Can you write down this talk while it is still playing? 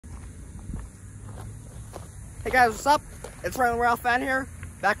Hey guys, what's up? It's Ryan the Rail Fan here,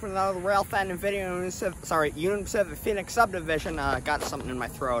 back from another Rail Fan video. Union Pacific Phoenix subdivision. Got something in my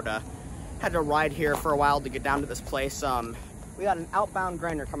throat. Had to ride here for a while to get down to this place. We got an outbound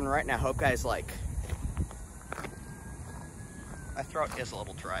grinder coming right now. Hope guys like. My throat is a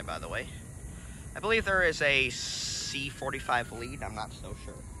little dry, by the way. I believe there is a C45 lead. I'm not so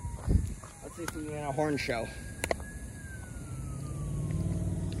sure. Let's see if we can get a horn show.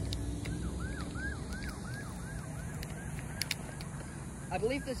 I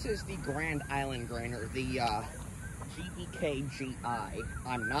believe this is the Grand Island grinder, the GBKG.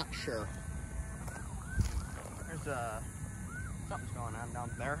 I'm not sure. There's something's going on down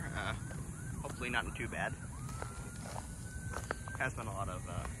there. Hopefully not too bad. Has been a lot of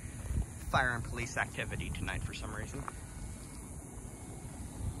fire and police activity tonight for some reason.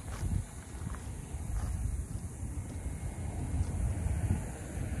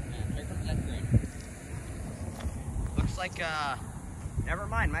 And here comes that grinder. Looks like never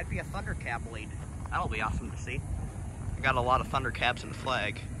mind, might be a Thundercab lead. That'll be awesome to see. I got a lot of Thundercabs in the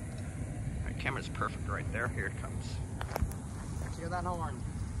flag. My camera's perfect right there. Here it comes. Let's hear that horn.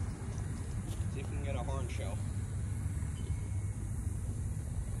 See if we can get a horn show.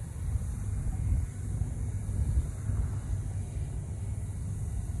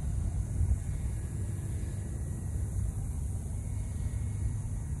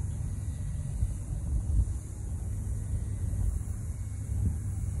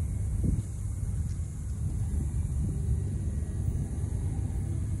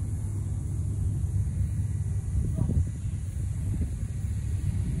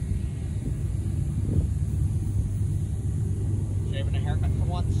 Shaving a haircut for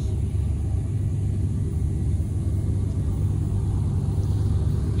once.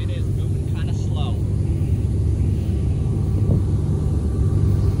 It is moving kind of slow.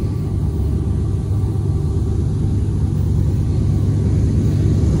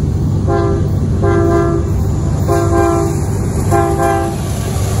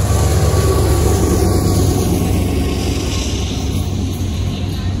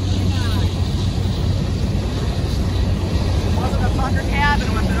 Thundercab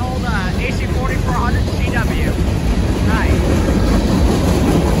and with an old AC4400 GW. Nice.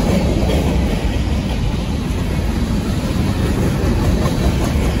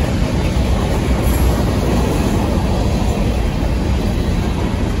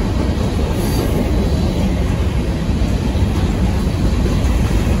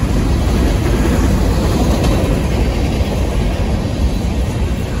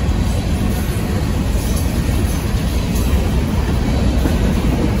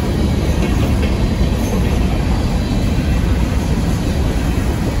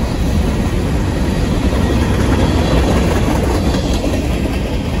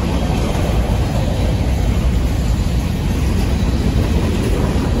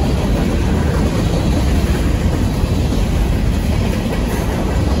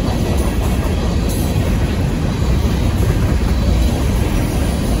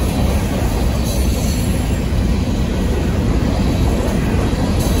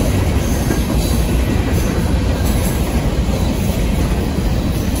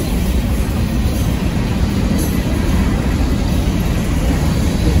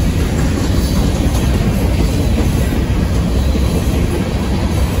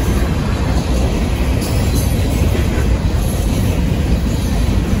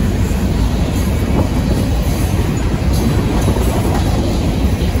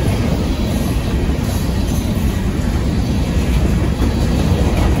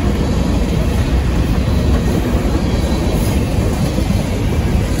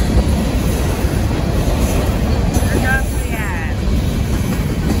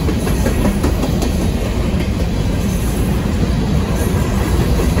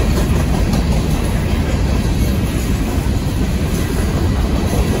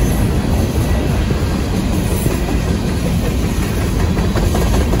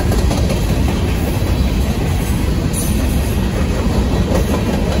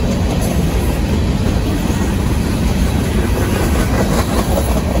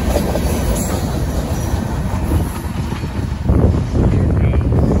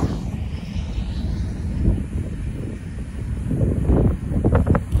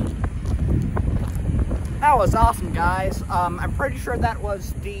 That was awesome, guys. I'm pretty sure that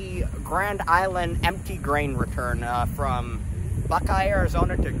was the Grand Island empty grain return from Buckeye,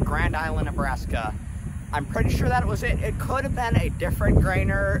 Arizona to Grand Island, Nebraska. I'm pretty sure that was it. It could have been a different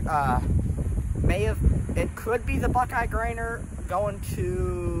grainer. It could be the Buckeye grainer going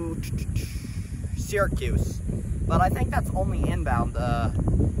to Syracuse, but I think that's only inbound.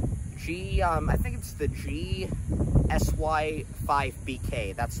 I think it's the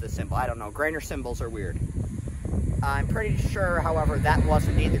GSY5BK. That's the symbol. I don't know. Grainer symbols are weird. I'm pretty sure, however, that was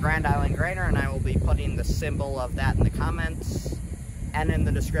indeed the Grand Island Grainer, and I will be putting the symbol of that in the comments and in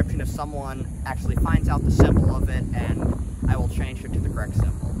the description if someone actually finds out the symbol of it, and I will change it to the correct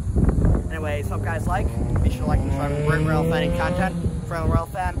symbol. Anyways, hope you guys like. Be sure to like and subscribe for great rail fanning content. Friendly Rail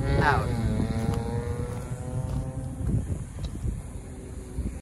Fan, out.